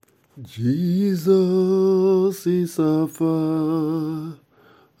Jesus is Alpha,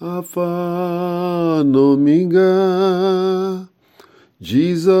 Alpha and Omega.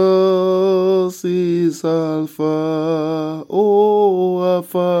 Jesus is Alpha, oh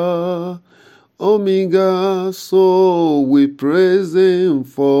Alpha, Omega. So we praise Him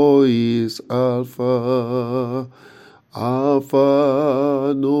for His Alpha. Alpha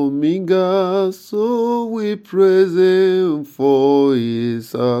and Omega, so we praise Him for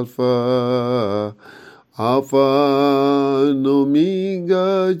His Alpha. Alpha and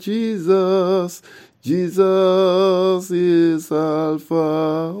Omega, Jesus, Jesus is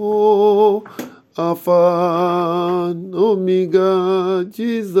Alpha, oh, Alpha and Omega,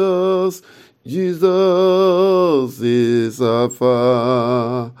 Jesus, Jesus is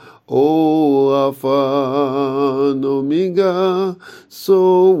Alpha. Oh, Alpha and Omega,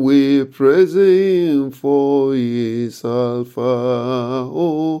 so we praise Him for His Alpha.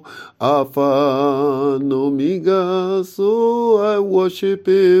 Oh, Alpha and Omega, so I worship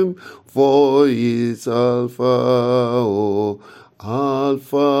Him for His Alpha. Oh,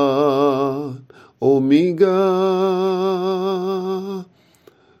 Alpha, Omega.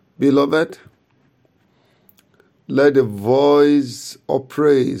 Beloved, let the voice of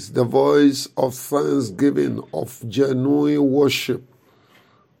praise, the voice of thanksgiving, of genuine worship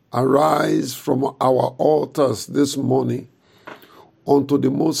arise from our altars this morning unto the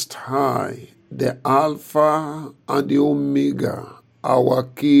Most High, the Alpha and the Omega, our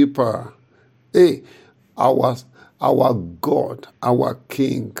keeper, our God, our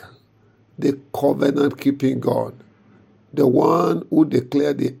King, the covenant-keeping God, the one who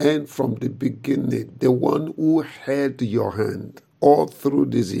declared the end from the beginning, the one who held your hand all through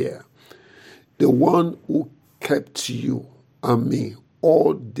this year, the one who kept you and me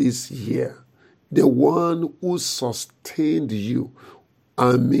all this year, the one who sustained you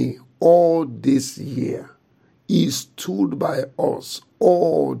and me all this year. He stood by us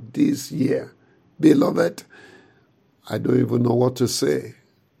all this year. Beloved, I don't even know what to say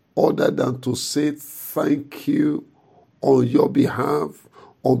other than to say thank you on your behalf,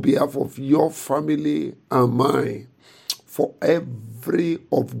 on behalf of your family and mine, for every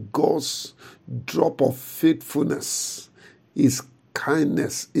of God's drop of faithfulness, His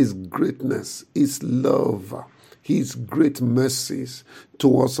kindness, His greatness, His love, His great mercies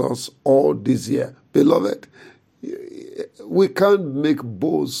towards us all this year. Beloved, we can't make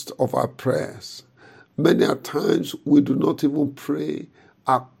boast of our prayers. Many a times we do not even pray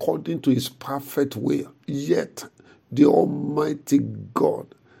according to His perfect will, yet the Almighty God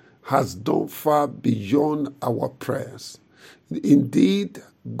has done far beyond our prayers. Indeed,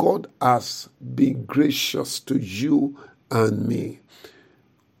 God has been gracious to you and me.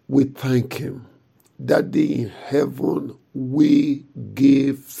 We thank Him. Daddy in heaven, we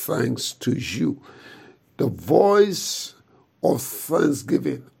give thanks to you. The voice of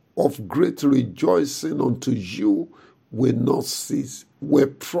thanksgiving, of great rejoicing unto you will not cease. We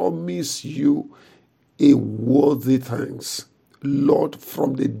promise you a worthy thanks. Lord,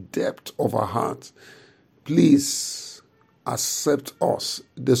 from the depth of our heart, please accept us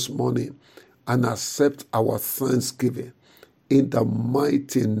this morning and accept our thanksgiving in the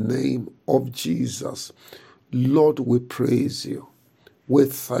mighty name of Jesus. Lord, we praise you. We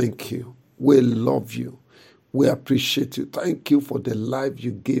thank you. We love you. We appreciate you. Thank you for the life you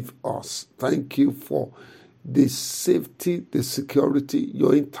gave us. Thank you for the safety, the security,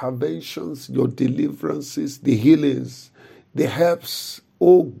 your interventions, your deliverances, the healings, the helps.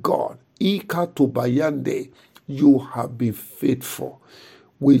 Oh God, Ika Tobayande, you have been faithful.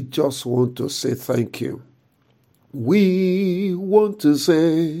 We just want to say thank you. We want to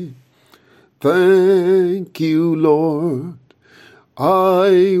say thank you, Lord.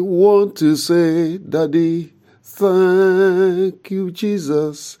 I want to say, Daddy, thank you,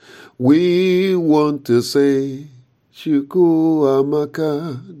 Jesus. We want to say, Shuku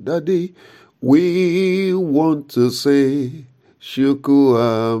Amaka, Daddy. We want to say, Shuku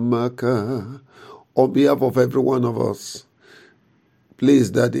Amaka. On behalf of every one of us,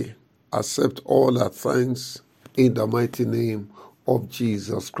 please, Daddy, accept all our thanks in the mighty name of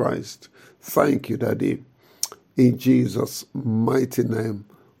Jesus Christ. Thank you, Daddy. In Jesus' mighty name,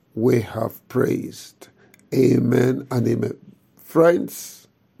 we have praised. Amen and amen. Friends,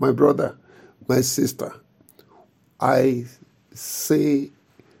 my brother, my sister, I say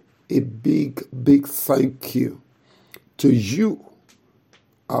a big, big thank you to you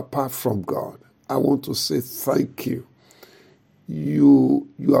apart from God. I want to say thank you. You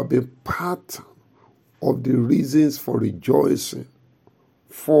have been part of the reasons for rejoicing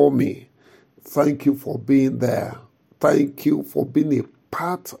for me. Thank you for being there. Thank you for being a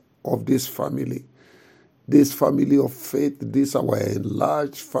part of this family of faith, this our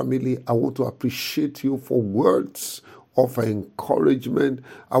enlarged family. I want to appreciate you for words of encouragement.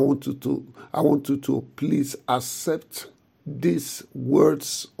 I want you to please accept these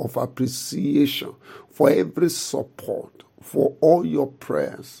words of appreciation for every support, for all your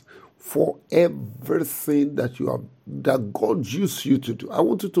prayers, for everything that God used you to do. I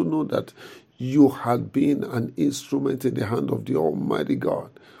want you to know that you had been an instrument in the hand of the Almighty God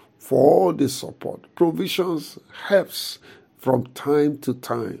for all the support, provisions, helps from time to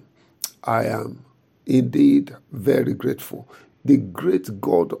time. I am indeed very grateful. The great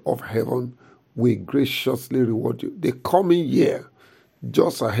God of heaven will graciously reward you. The coming year,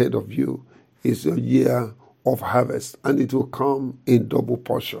 just ahead of you, is your year of harvest, and it will come in double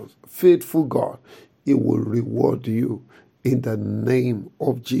portions. Faithful God, He will reward you in the name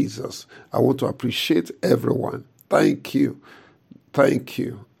of Jesus. I want to appreciate everyone. Thank you,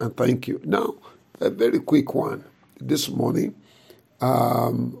 and thank you. Now, a very quick one. This morning,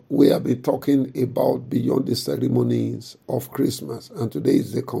 we have been talking about beyond the ceremonies of Christmas, and today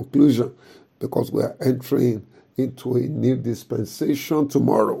is the conclusion because we are entering into a new dispensation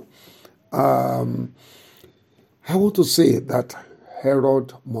tomorrow. I want to say that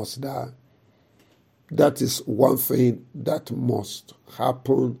Herod must die. That is one thing that must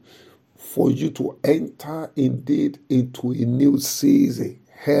happen for you to enter indeed into a new season.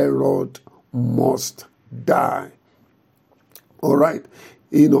 Herod must die. All right.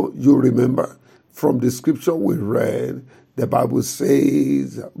 You remember from the scripture we read, the Bible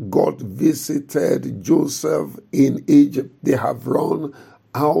says God visited Joseph in Egypt. They have run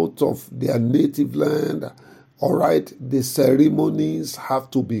out of their native land. All right. The ceremonies have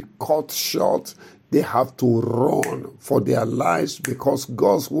to be cut short. They have to run for their lives because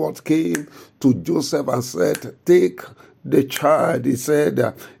God's word came to Joseph and said, take the child. He said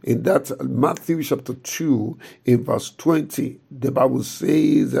in that Matthew chapter 2, in verse 20, the Bible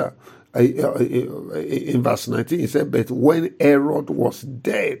says in verse 19, he said, but when Herod was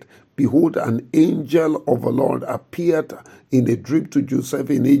dead, behold, an angel of the Lord appeared in a dream to Joseph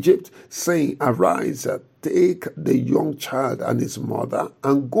in Egypt, saying, arise, take the young child and his mother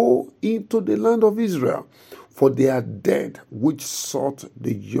and go into the land of Israel, for they are dead which sought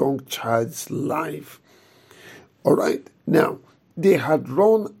the young child's life. All right. Now, they had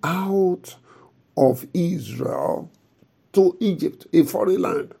run out of Israel to Egypt, a foreign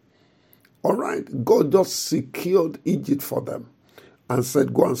land. All right. God just secured Egypt for them and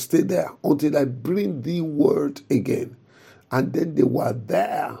said, go and stay there until I bring thee word again. And then they were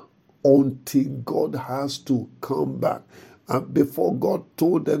there until God has to come back. And before God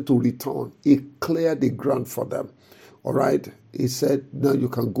told them to return, He cleared the ground for them. All right. He said, now you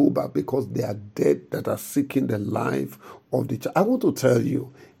can go back because they are dead that are seeking the life of the child. I want to tell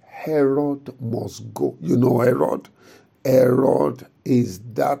you, Herod must go. You know Herod? Herod is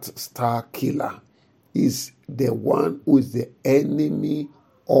that star killer. He's the one who is the enemy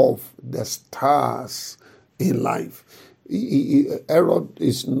of the stars in life. Herod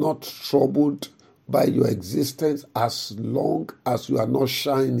is not troubled by your existence as long as you are not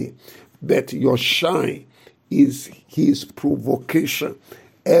shining. But your shine is his provocation.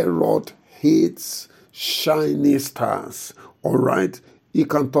 Herod hates shiny stars. All right? He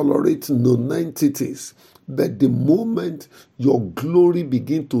can tolerate non-entities. But the moment your glory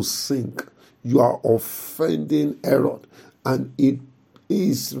begins to sink, you are offending Herod. And it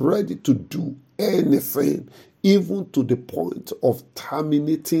is ready to do anything, even to the point of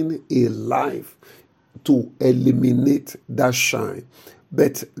terminating a life to eliminate that shine.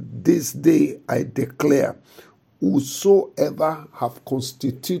 But this day I declare, whosoever have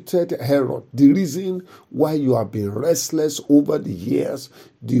constituted Herod, the reason why you have been restless over the years,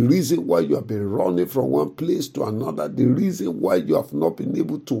 the reason why you have been running from one place to another, the reason why you have not been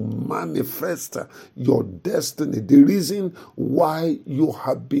able to manifest your destiny, the reason why you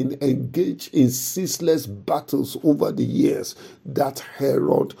have been engaged in ceaseless battles over the years, that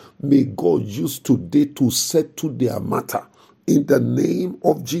Herod may God use today to settle their matter. In the name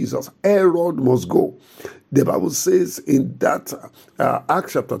of Jesus, Herod must go. The Bible says in that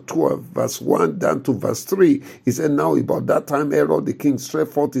Acts chapter 12, verse 1 down to verse 3, he said, now about that time Herod the king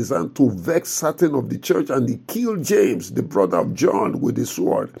stretched forth his hand to vex certain of the church, and he killed James, the brother of John, with the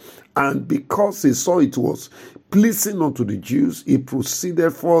sword. And because he saw it was pleasing unto the Jews, he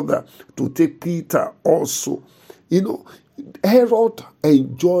proceeded further to take Peter also. Herod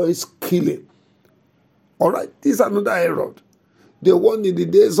enjoys killing. All right, this is another Herod. The one in the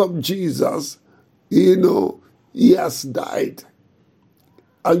days of Jesus, he has died.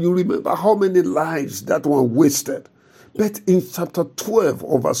 And you remember how many lives that one wasted. But in chapter 12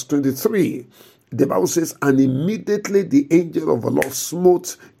 of verse 23, the Bible says, and immediately the angel of the Lord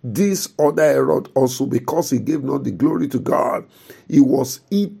smote this other Herod also, because he gave not the glory to God. He was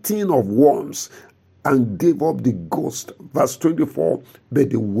eating of worms and gave up the ghost. Verse 24,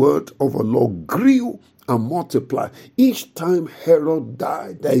 but the word of the Lord grew and multiplied. Each time Herod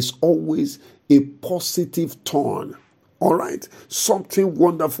died, there is always a positive turn. All right, something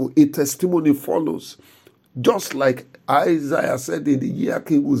wonderful, a testimony follows. Just like Isaiah said in the year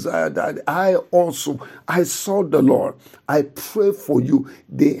King Uzziah died, I saw the Lord. I pray for you.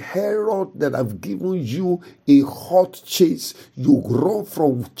 The Herod that I've given you a hot chase. You run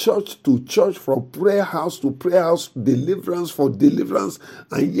from church to church, from prayer house to prayer house, deliverance for deliverance,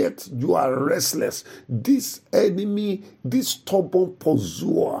 and yet you are restless. This enemy, this stubborn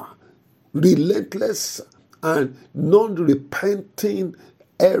pursuer, relentless and non-repenting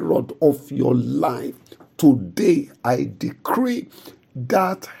Herod of your life, today I decree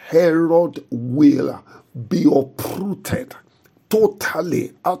that Herod will be uprooted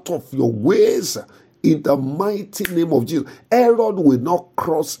totally out of your ways in the mighty name of Jesus. Herod will not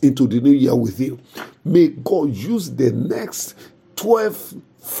cross into the new year with you. May God use the next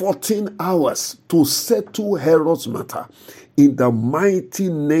 14 hours to settle Herod's matter in the mighty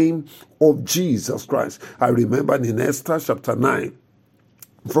name of Jesus Christ. I remember in Esther chapter 9,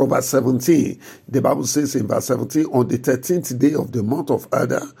 from verse 17, the Bible says in verse 17, on the 13th day of the month of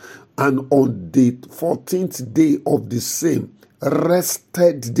Adar, and on the 14th day of the same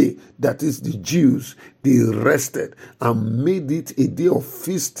rested day, that is the Jews, they rested and made it a day of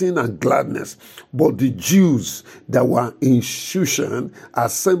feasting and gladness. But the Jews that were in Shushan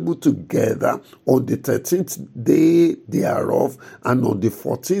assembled together on the 13th day thereof, and on the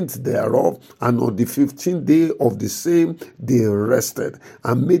 14th thereof, and on the 15th day of the same they rested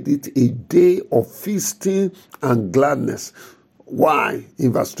and made it a day of feasting and gladness. Why?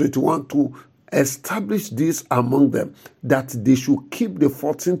 In verse 21, to establish this among them, that they should keep the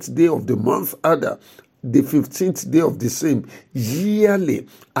 14th day of the month Adar, the 15th day of the same, yearly,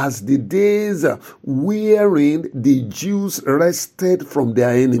 as the days wherein the Jews rested from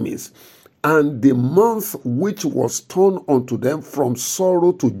their enemies, and the month which was turned unto them from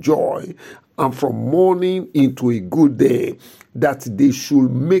sorrow to joy, and from mourning into a good day, that they should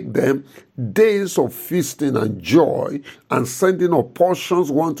make them days of feasting and joy, and sending of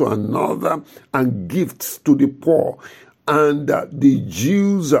portions one to another, and gifts to the poor. And the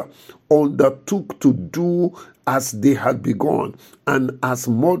Jews undertook to do as they had begun, and as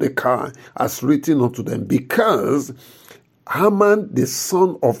Mordecai has written unto them, because Haman, the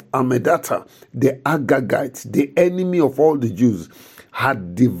son of Hammedatha, the Agagite, the enemy of all the Jews,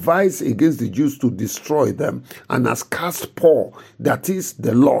 had devised against the Jews to destroy them, and has cast Paul, that is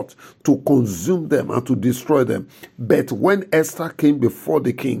the Lord, to consume them and to destroy them. But when Esther came before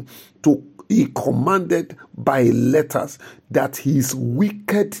the king, he commanded by letters that his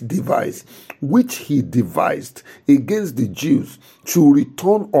wicked device, which he devised against the Jews, should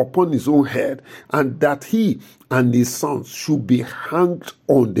return upon his own head, and that he and his sons should be hanged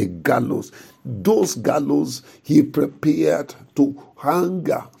on the gallows. Those gallows he prepared to hang,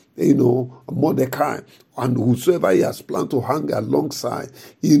 Mordecai and whosoever he has planned to hang alongside,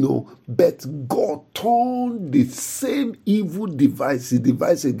 but God turned the same evil device he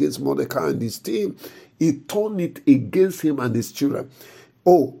devised against Mordecai and his team, he turned it against him and his children.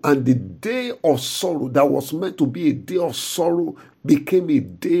 Oh, and the day of sorrow that was meant to be a day of sorrow became a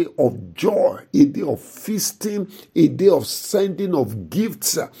day of joy, a day of feasting, a day of sending of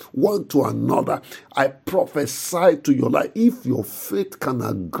gifts one to another. I prophesy to your life, if your faith can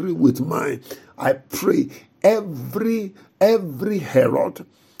agree with mine, I pray every Herod,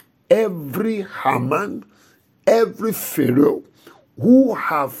 every Haman, every Pharaoh who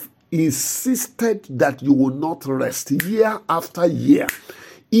have insisted that you will not rest year after year,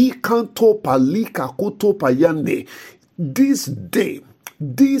 this day,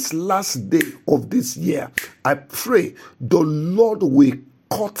 this last day of this year, I pray the Lord will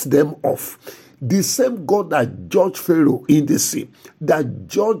cut them off. The same God that judged Pharaoh in the sea, that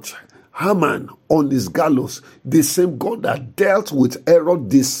judged Haman on his gallows, the same God that dealt with Herod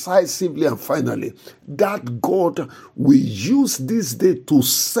decisively and finally, that God will use this day to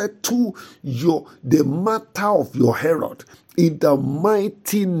settle the matter of your Herod. In the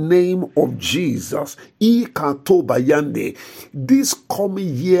mighty name of Jesus, this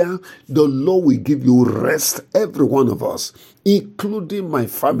coming year, the Lord will give you rest, every one of us, including my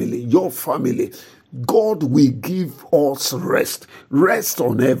family, your family. God will give us rest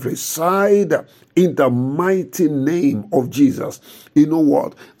on every side, in the mighty name of Jesus. You know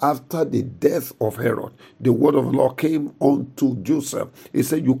what? After the death of Herod, the word of the Lord came unto Joseph. He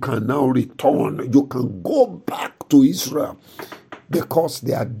said, you can now return. You can go back to Israel, because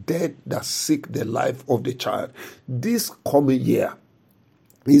they are dead that seek the life of the child. This coming year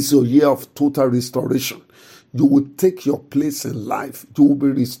is a year of total restoration. You will take your place in life. You will be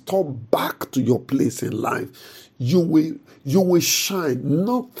restored back to your place in life. You will shine.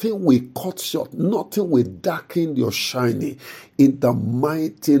 Nothing will cut short. Nothing will darken your shining. In the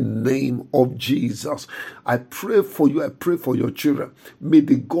mighty name of Jesus, I pray for you. I pray for your children. May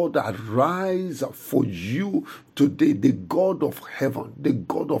the God arise for you today, the God of heaven, the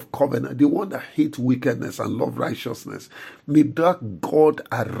God of covenant, the one that hates wickedness and loves righteousness. May that God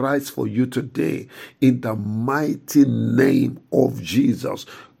arise for you today in the mighty name of Jesus.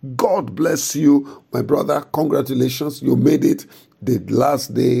 God bless you, my brother. Congratulations. You made it the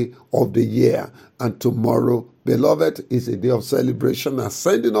last day of the year. And tomorrow, beloved, is a day of celebration and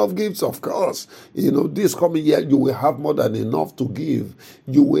sending of gifts, of course. This coming year, you will have more than enough to give.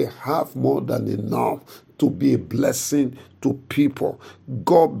 You will have more than enough to be a blessing to people.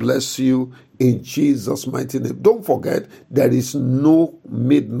 God bless you in Jesus' mighty name. Don't forget, there is no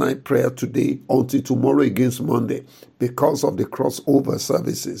midnight prayer today until tomorrow against Monday because of the crossover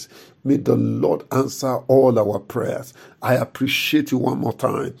services. May the Lord answer all our prayers. I appreciate you one more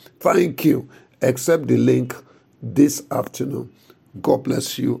time. Thank you. Accept the link this afternoon. God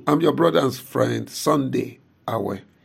bless you. I'm your brother and friend, Sunday Awe.